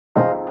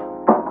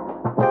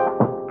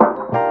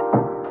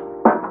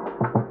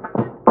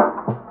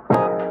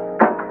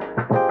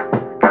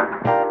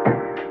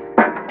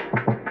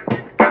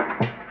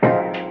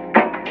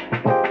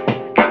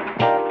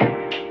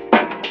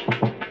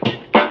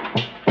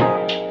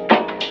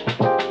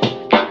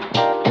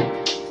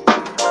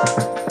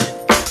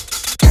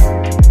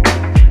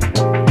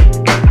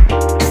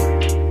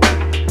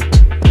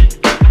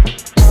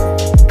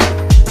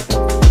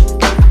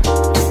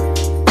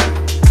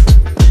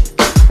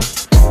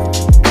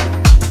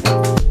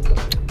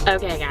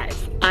Okay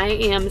guys, I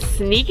am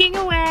sneaking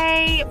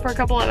away for a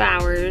couple of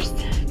hours.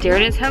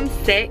 Darren is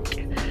homesick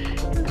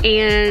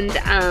and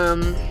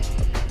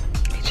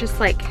it's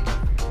just like,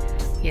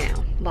 you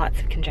know,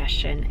 lots of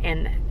congestion,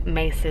 and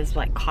Mace is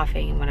like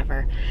coughing and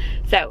whatever.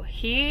 So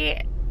he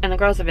and the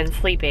girls have been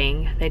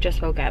sleeping. They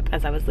just woke up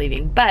as I was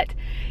leaving, but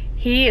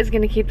he is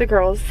gonna keep the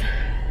girls,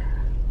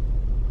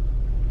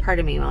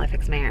 pardon me while I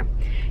fix my hair.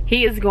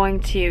 He is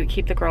going to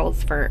keep the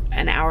girls for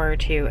an hour or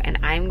two, and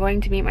I'm going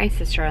to meet my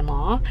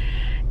sister-in-law,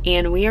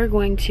 and we are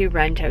going to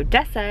run to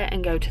Odessa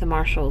and go to the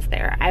Marshalls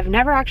there. I've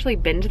never actually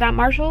been to that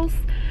Marshalls.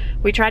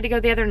 We tried to go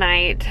the other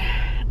night,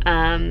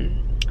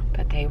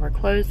 but they were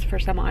closed for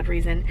some odd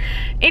reason.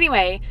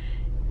 Anyway,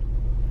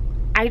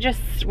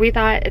 we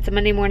thought it's a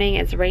Monday morning,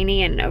 it's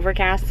rainy and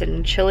overcast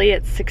and chilly.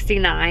 It's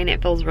 69,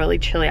 it feels really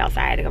chilly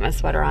outside. I got my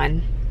sweater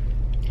on.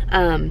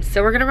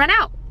 So we're gonna run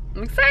out.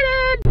 I'm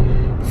excited.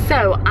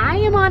 So I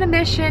am on a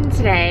mission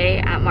today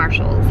at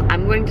Marshall's.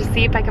 I'm going to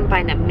see if I can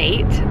find a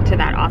mate to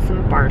that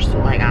awesome bar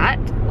stool I got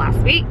last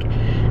week.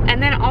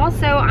 And then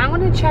also I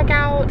want to check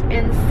out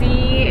and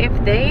see if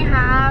they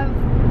have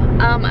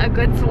a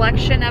good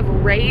selection of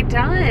Ray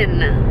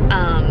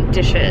Dunn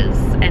dishes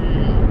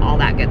and all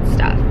that good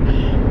stuff.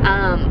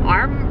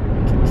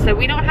 So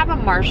we don't have a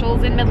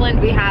Marshall's in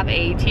Midland. We have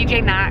a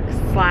TJ Maxx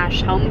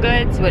 / Home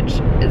Goods, which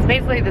is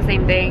basically the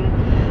same thing.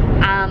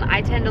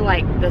 I tend to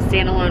like the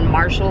standalone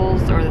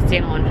Marshalls or the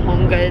standalone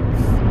Home Goods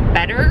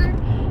better,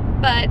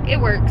 but it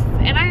works.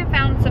 And I have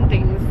found some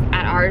things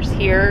at ours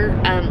here.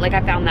 Like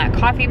I found that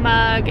coffee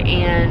mug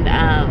and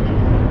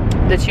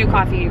the 2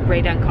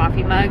 Ray Dunn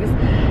coffee mugs.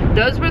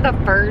 Those were the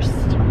first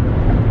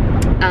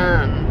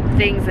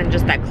things in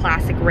just that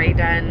classic Ray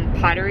Dunn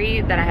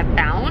pottery that I have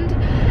found.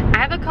 I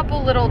have a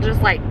couple little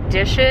just like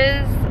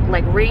dishes,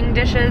 like ring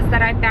dishes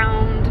that I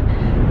found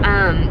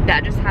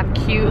that just have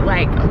cute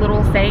like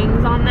little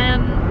sayings on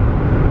them.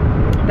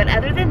 But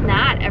other than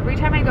that, every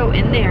time I go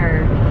in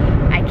there,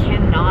 I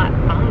cannot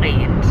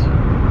find,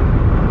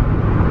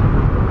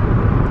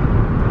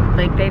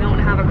 like, they don't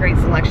have a great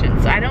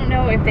selection. So I don't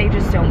know if they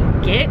just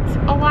don't get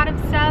a lot of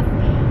stuff,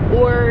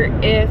 or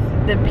if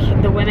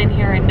the women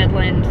here in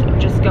Midland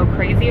just go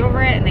crazy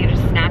over it and they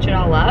just snatch it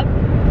all up.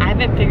 I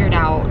haven't figured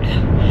out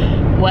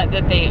what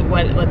the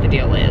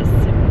deal is.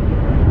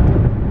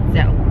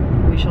 So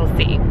we shall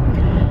see.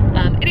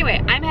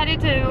 Anyway, I'm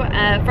headed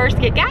to first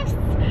get gas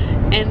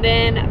and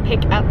then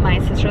pick up my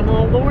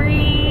sister-in-law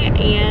Lori,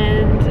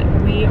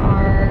 and we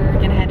are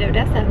gonna head to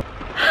Odessa.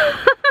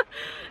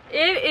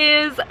 It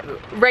is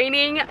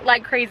raining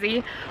like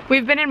crazy.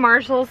 We've been in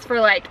Marshall's for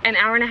like an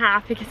hour and a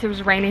half because it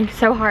was raining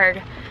so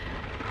hard.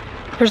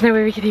 There's no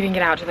way we could even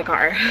get out to the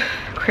car.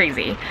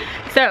 Crazy.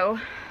 So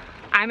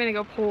I'm gonna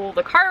go pull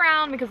the car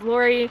around because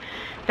Lori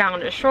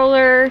found a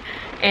stroller,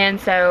 and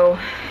so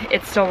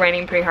it's still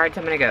raining pretty hard,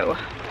 so I'm gonna go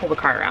pull the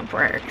car around for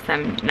her because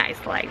I'm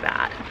nice like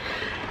that.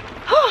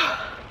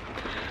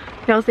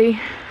 Y'all see?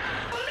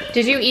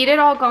 Did you eat it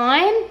all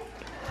gone?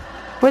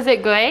 Was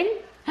it good?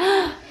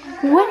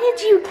 What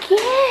did you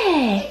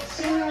get?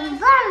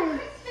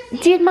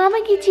 Did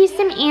Mama get you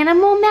some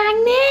animal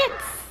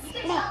magnets?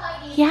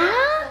 Yeah?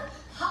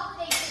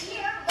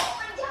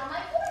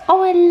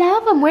 Oh, I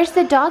love them. Where's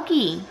the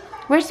doggy?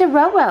 Where's the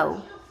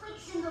Roro?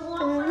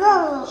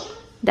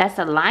 That's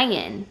a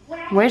lion.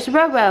 Where's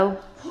Roro?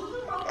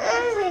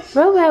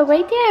 Roro,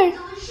 right there.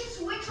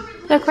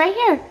 Look, right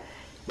here.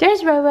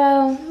 There's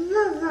Roro.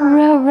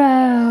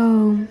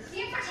 Roro.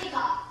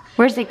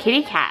 Where's the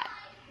kitty cat?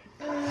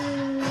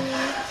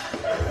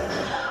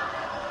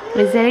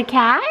 Is it a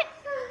cat?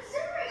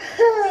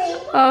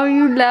 Oh,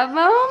 you love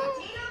him?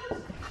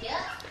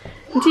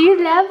 Do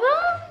you love him?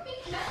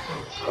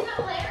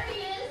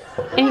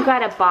 And you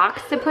got a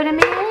box to put him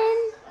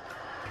in?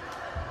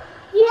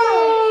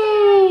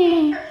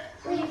 Yay!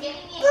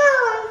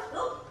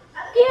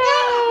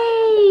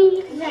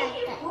 Yay!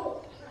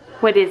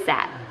 What is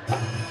that?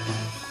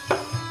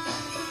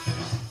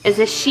 It's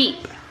a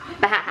sheep.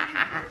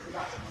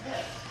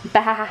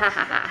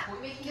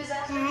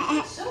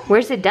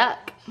 Where's the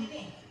duck?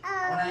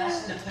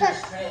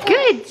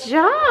 Good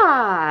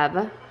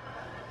job.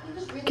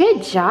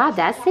 Good job.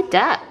 That's the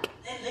duck.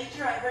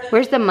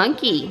 Where's the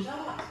monkey?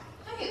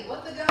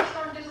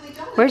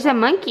 Where's the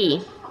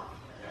monkey?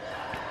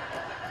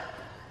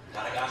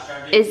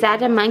 Is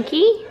that a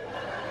monkey?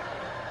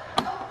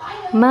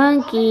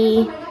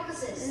 Monkey.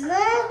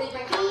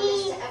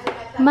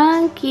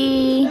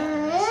 Monkey.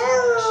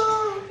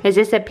 Is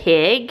this a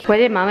pig? What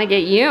did Mama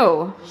get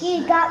you?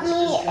 She got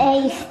me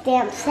a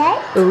stamp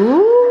set.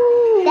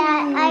 Ooh.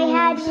 That I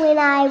had when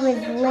I was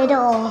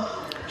little.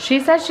 She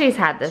says she's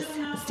had this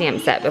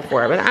stamp set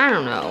before, but I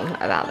don't know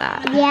about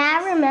that. Yeah,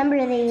 I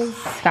remember these.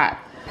 It's got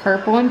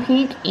purple and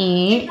pink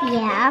ink.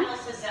 Yeah.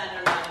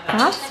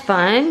 That's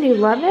fun. Do you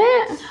love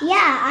it?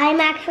 Yeah,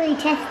 I'm actually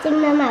testing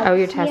them out. Oh,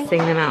 you're testing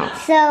them out.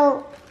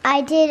 So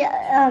I did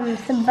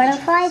some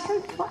butterflies,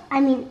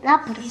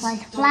 not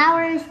butterflies,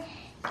 flowers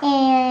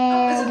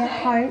and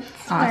hearts.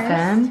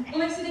 Awesome.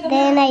 First.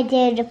 Then I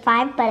did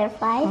 5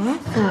 butterflies.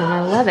 Awesome.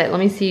 I love it. Let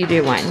me see you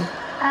do one.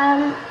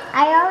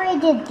 I already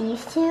did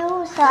these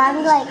two, so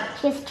I'm like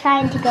just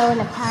trying to go in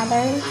a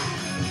pattern.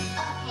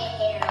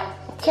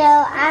 So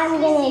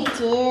I'm gonna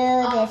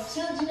do this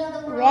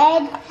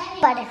red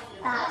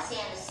butterfly.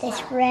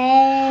 This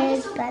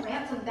red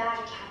butterfly.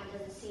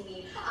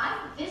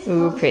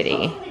 Ooh,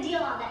 pretty.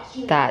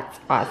 That's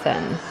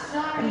awesome.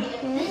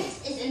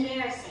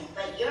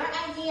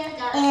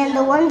 And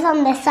the ones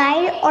on this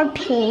side are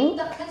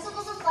pink.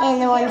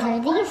 And the ones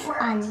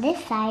on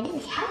this side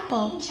is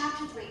purple.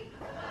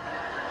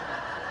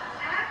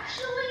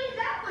 Actually,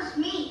 that was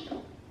me.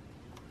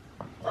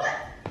 What?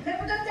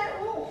 Never got that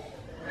rule.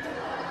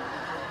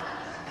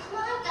 Come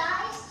on,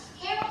 guys.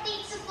 Harold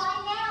needs to fly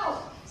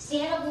now.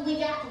 Santa will be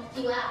back in a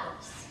few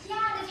hours.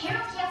 Yeah, and if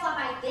Harold can't fly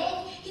by then,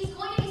 he's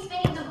going to be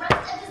spending the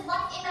rest of his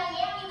life in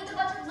Miami with a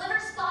bunch of liver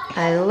spotted.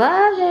 I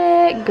love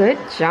it. Good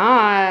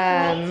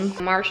job.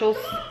 Marshall's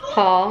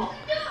haul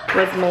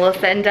was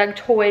Melissa and Doug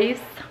toys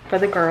for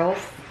the girls.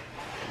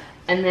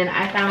 And then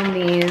I found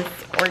these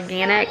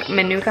organic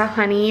Manuka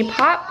honey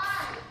pops,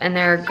 and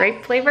they're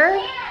grape flavor.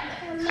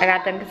 I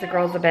got them because the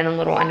girls have been a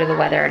little under the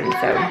weather, and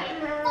so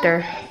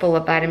they're full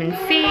of vitamin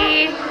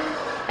C,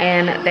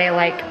 and they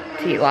like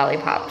to eat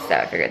lollipops, so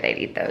I figured they'd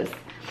eat those.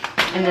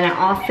 And then I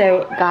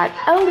also got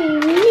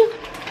Ellie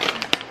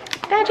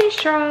veggie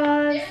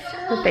straws,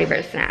 her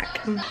favorite snack.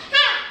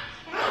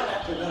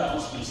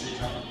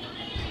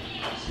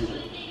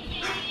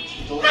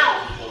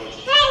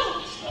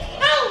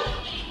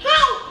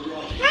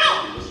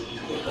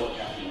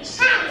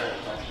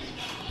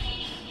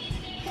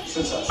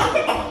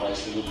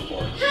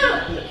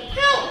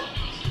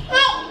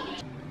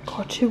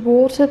 Got to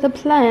water the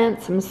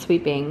plants. I'm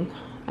sweeping,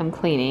 I'm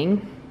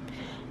cleaning.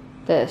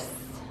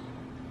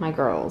 My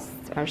girls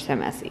are so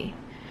messy.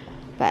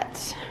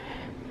 But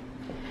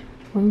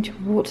I'm going to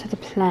water the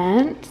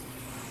plants.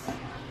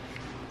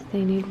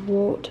 They need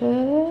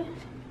water.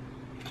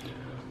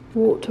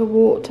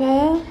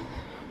 Water.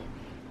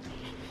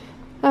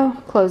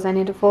 Oh, clothes I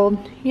need to fold.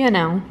 You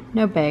know,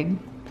 no big.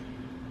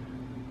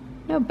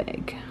 No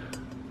big.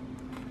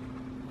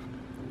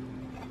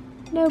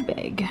 No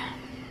big.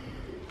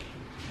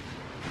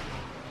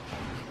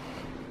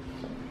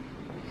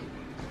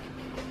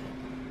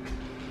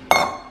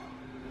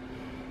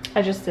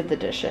 I just did the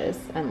dishes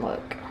and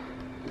look.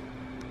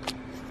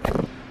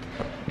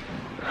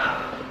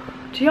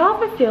 Do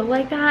y'all ever feel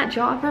like that?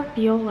 Do y'all ever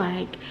feel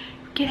like you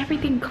get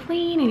everything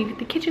clean and you get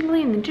the kitchen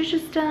clean and the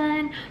dishes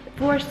done, the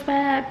floor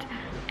swept,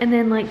 and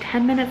then like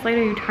 10 minutes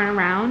later you turn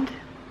around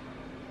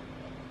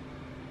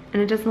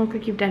and it doesn't look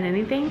like you've done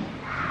anything? You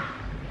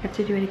have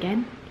to do it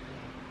again?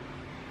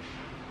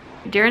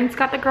 Darren's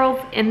got the girls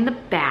in the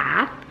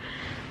bath,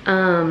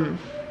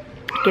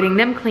 getting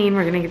them clean.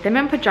 We're gonna get them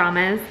in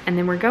pajamas, and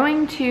then we're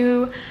going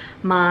to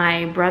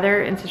my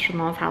brother and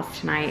sister-in-law's house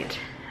tonight.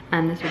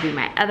 This would be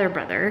my other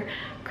brother,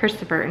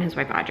 Christopher, and his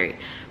wife, Audrey.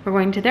 We're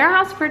going to their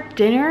house for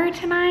dinner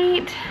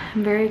tonight.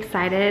 I'm very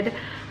excited.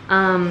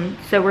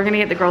 So we're gonna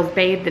get the girls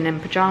bathed and in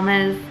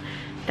pajamas.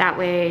 That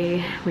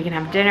way we can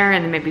have dinner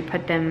and then maybe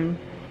put them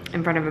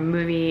in front of a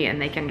movie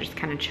and they can just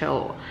kind of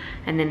chill.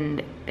 And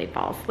then they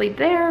fall asleep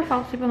there,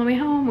 fall asleep on the way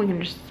home. We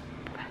can just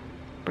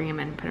bring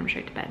them in and put them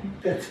straight to bed.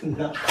 That's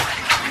enough.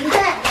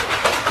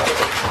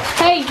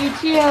 Hey, you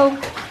two.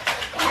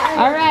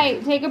 All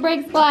right, take a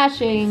break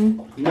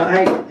splashing. No,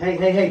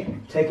 hey.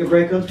 Take a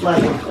break on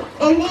splashing.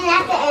 And then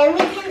at the end we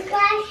can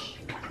splash?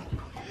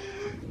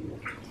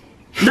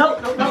 No.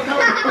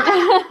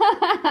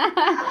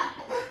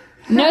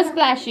 No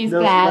splashy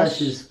No splash.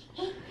 splashes.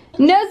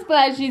 No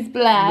splashy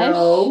splash.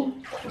 No.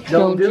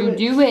 Don't you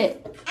do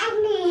it.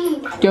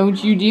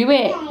 Don't you do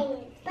it.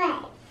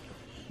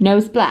 No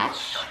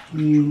splash.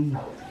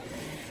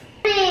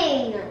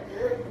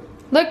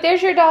 Look,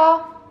 there's your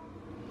doll.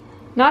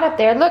 Not up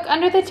there. Look,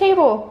 under the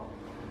table.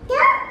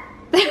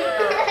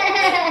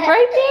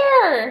 Right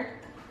there.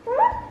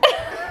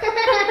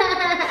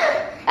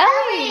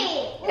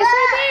 Ellie, it's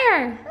right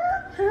there.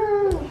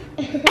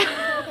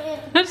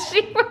 She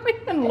won't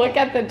even look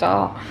at the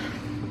doll.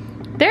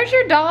 There's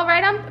your doll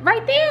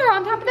right there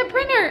on top of the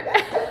printer.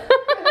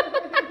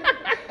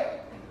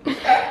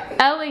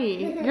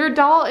 Ellie, your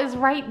doll is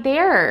right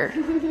there.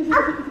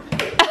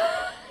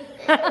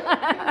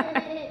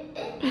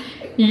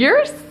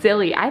 You're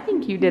silly. I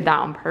think you did that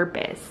on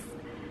purpose.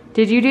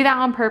 Did you do that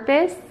on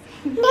purpose?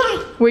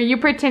 No. Were you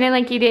pretending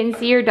like you didn't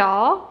see your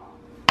doll?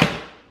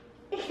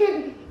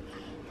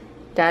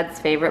 Dad's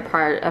favorite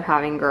part of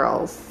having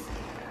girls,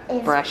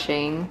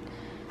 brushing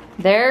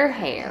their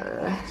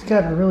hair. He's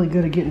gotten really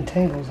good at getting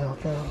tangles out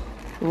though.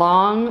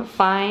 Long,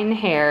 fine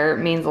hair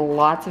means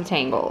lots of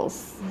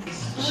tangles.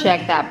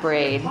 Check that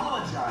braid.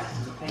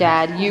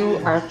 Dad, you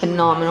are a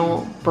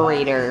phenomenal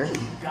braider.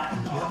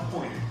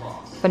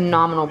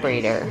 Phenomenal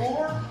braider.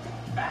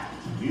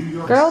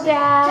 Girl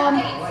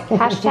dad.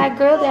 Hashtag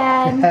girl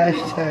dad.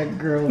 Hashtag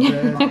girl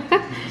dad.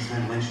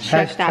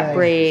 Check that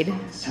braid.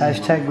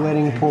 Hashtag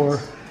wedding poor.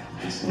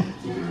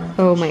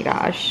 Oh my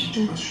gosh.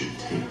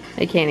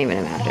 I can't even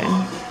imagine.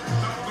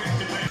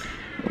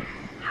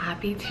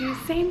 Happy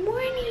Tuesday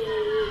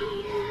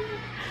morning.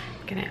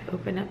 gonna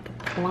open up the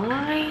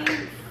blinds,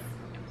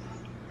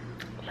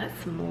 let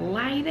some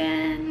light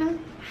in.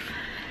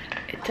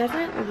 It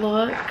doesn't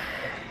look,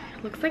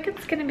 looks like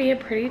it's gonna be a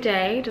pretty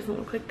day. It doesn't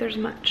look like there's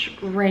much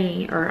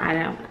rain, or I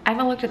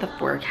haven't looked at the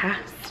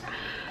forecast,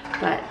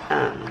 but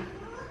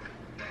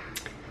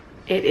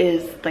it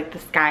is like the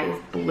sky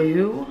is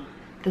blue.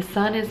 The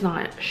sun is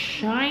not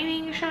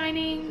shining,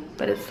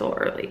 but it's still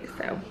early,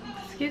 so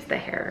excuse the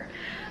hair,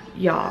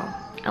 y'all.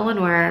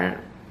 Eleanor.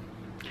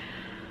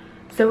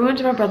 So we went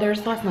to my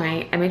brother's last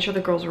night. I made sure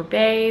the girls were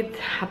bathed,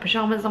 had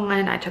pajamas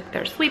on. I took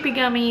their sleepy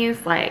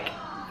gummies, like,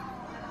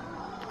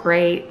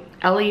 great.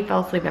 Ellie fell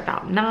asleep at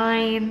about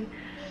 9.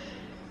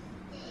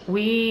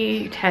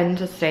 We tend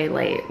to stay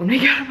late. When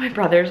we go to my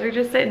brother's, we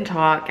just sit and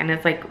talk, and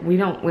it's like,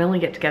 we only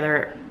get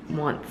together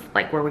once,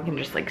 like, where we can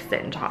just like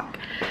sit and talk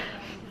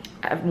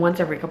once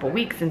every couple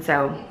weeks, and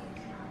so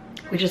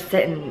we just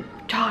sit and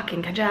talk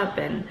and catch up,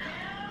 and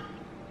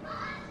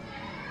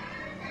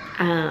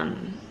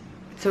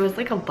so it was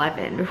like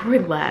 11 before we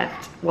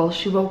left. Well,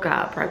 she woke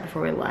up right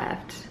before we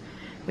left.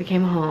 We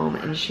came home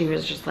and she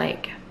was just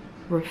like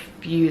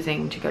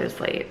refusing to go to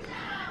sleep.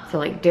 So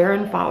like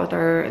Darren fought with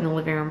her in the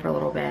living room for a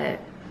little bit.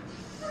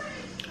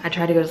 I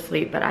tried to go to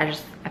sleep, but I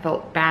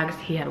felt bad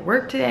because he had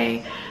work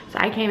today. So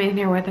I came in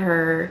here with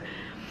her,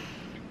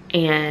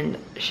 and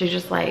she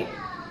just like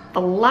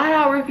flat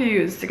out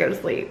refused to go to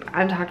sleep.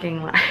 I'm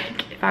talking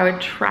like, if I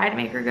would try to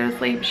make her go to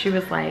sleep, she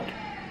was like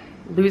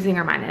losing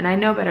her mind. And I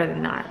know better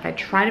than that. If I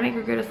try to make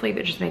her go to sleep,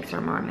 it just makes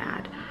her more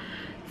mad.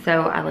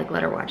 So I like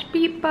let her watch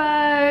Beat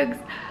Bugs.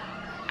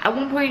 At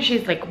one point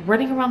she's like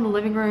running around the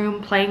living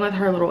room playing with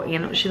her little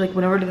animal. She like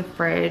went over to the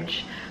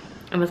fridge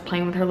and was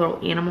playing with her little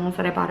animals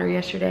that I bought her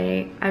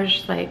yesterday. I was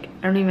just like,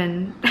 I don't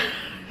even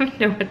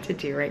know what to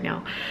do right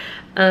now.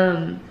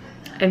 And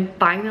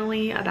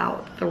finally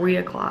about 3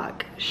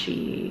 o'clock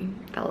she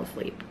fell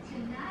asleep.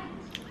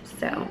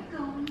 So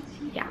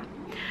yeah,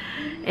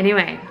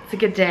 anyway, it's a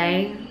good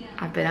day.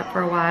 I've been up for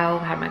a while,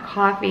 had my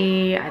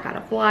coffee, I got a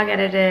vlog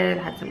edited,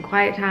 had some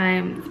quiet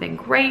time. It's been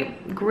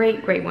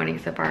great morning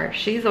so far.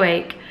 She's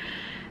awake.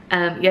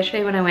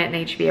 Yesterday when I went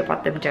in HB, I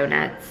bought them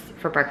donuts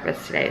for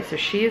breakfast today. So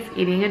she is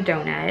eating a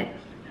donut.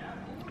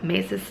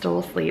 Mace is still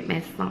asleep.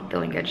 Mace is not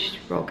feeling good, she's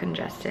real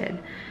congested.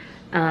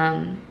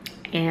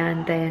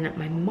 And then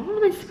my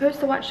mom is supposed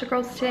to watch the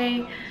girls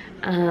today.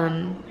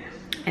 And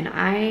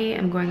I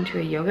am going to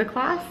a yoga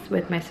class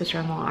with my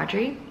sister-in-law,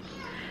 Audrey.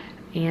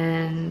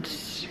 And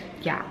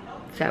yeah,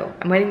 so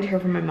I'm waiting to hear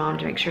from my mom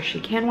to make sure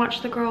she can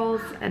watch the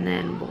girls, and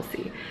then we'll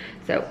see.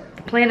 So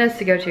the plan is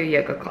to go to a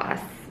yoga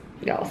class.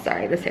 Y'all,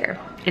 sorry, this hair.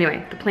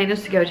 Anyway, the plan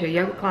is to go to a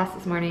yoga class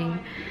this morning.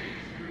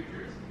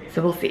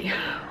 So we'll see.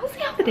 We'll see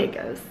how the day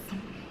goes.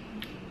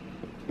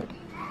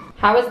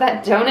 How was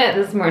that donut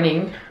this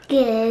morning?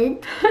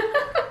 Good.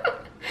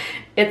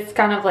 It's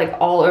kind of like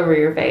all over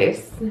your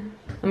face.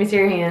 Let me see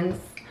your hands.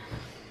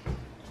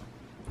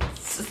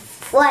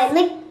 Well, I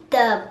licked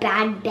the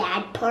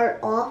bad part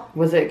off.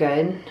 Was it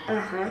good?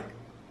 Uh-huh.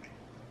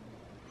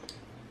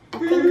 I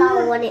think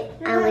I want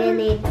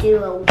to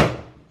do a...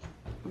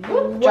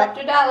 Whoop, dropped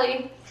your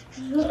dolly.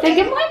 Say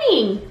good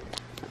morning.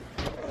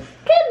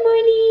 Good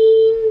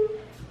morning.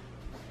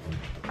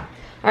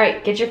 All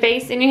right, get your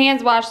face and your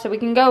hands washed so we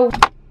can go.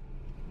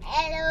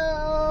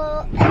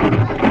 Hello.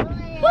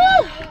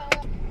 Woo.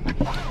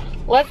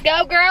 Let's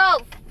go,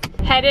 girls.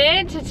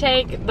 Headed to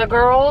take the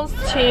girls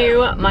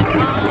to my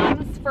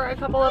mom's for a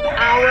couple of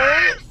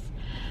hours.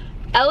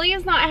 Ellie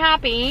is not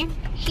happy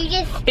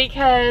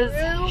because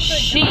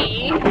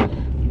she,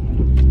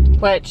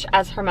 which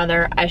as her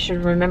mother I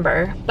should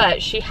remember,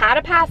 but she had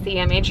a passy.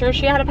 I made sure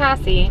she had a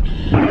passy,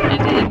 and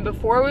then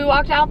before we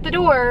walked out the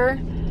door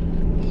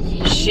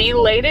she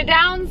laid it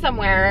down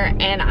somewhere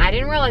and I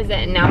didn't realize it,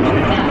 and now she's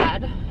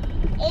mad.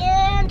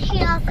 And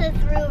she also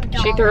threw a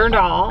doll. She threw her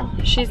doll.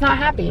 She's not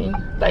happy,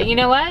 but you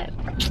know what?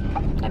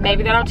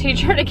 Maybe that'll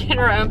teach her to get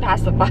her own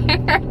pacifier.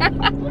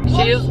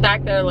 She is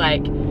back there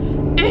like,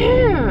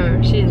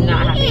 she's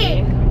not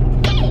happy.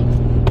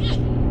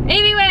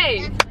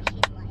 Anyway,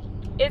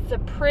 it's the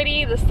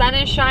sun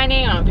is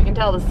shining. I don't know if you can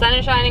tell, the sun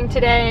is shining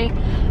today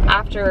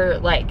after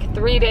like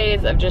 3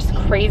 days of just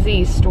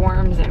crazy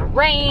storms and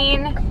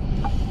rain.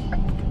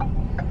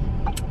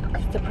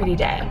 It's a pretty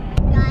day.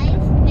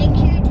 Guys, make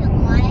sure to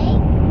like,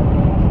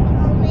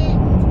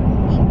 comment,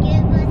 and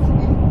give us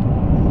a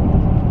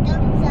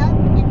thumbs up,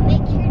 and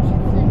make sure to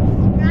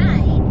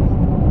subscribe.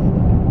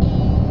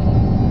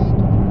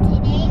 And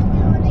today we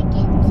want to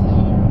get to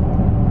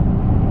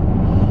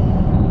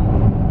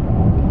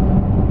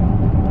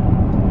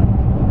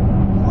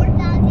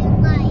 4,000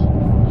 likes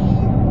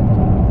in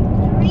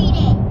 3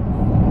 days.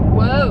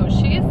 Whoa,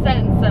 she is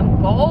setting some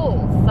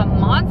goals, some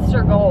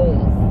monster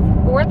goals.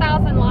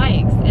 4,000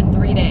 likes in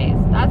 3 days.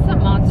 That's some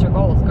monster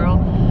goals, girl.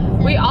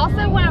 We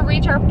also want to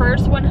reach our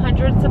first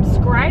 100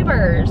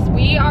 subscribers.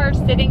 We are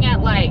sitting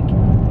at like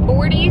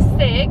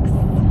 46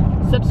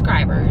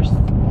 subscribers.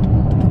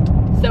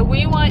 So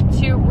we want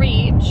to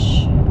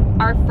reach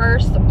our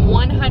first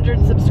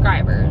 100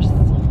 subscribers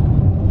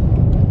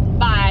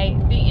by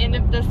the end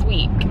of this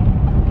week.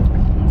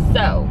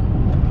 So,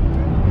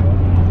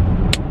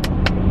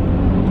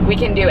 we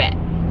can do it.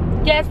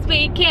 Yes,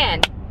 we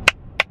can.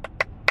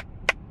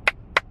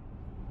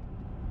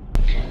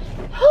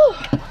 Whew.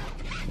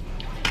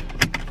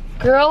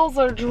 Girls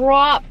are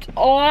dropped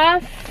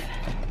off.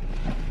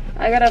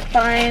 I gotta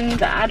find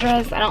the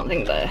address. I don't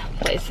think the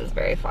place is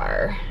very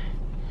far.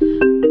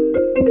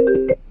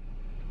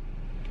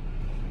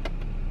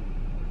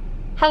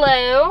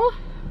 Hello?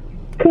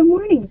 Good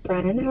morning,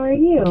 friend. How are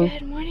you?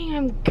 Good morning,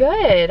 I'm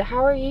good.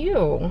 How are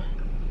you?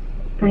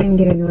 I'm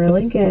doing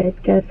really good.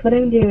 Guess what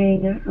I'm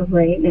doing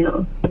right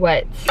now?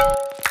 What?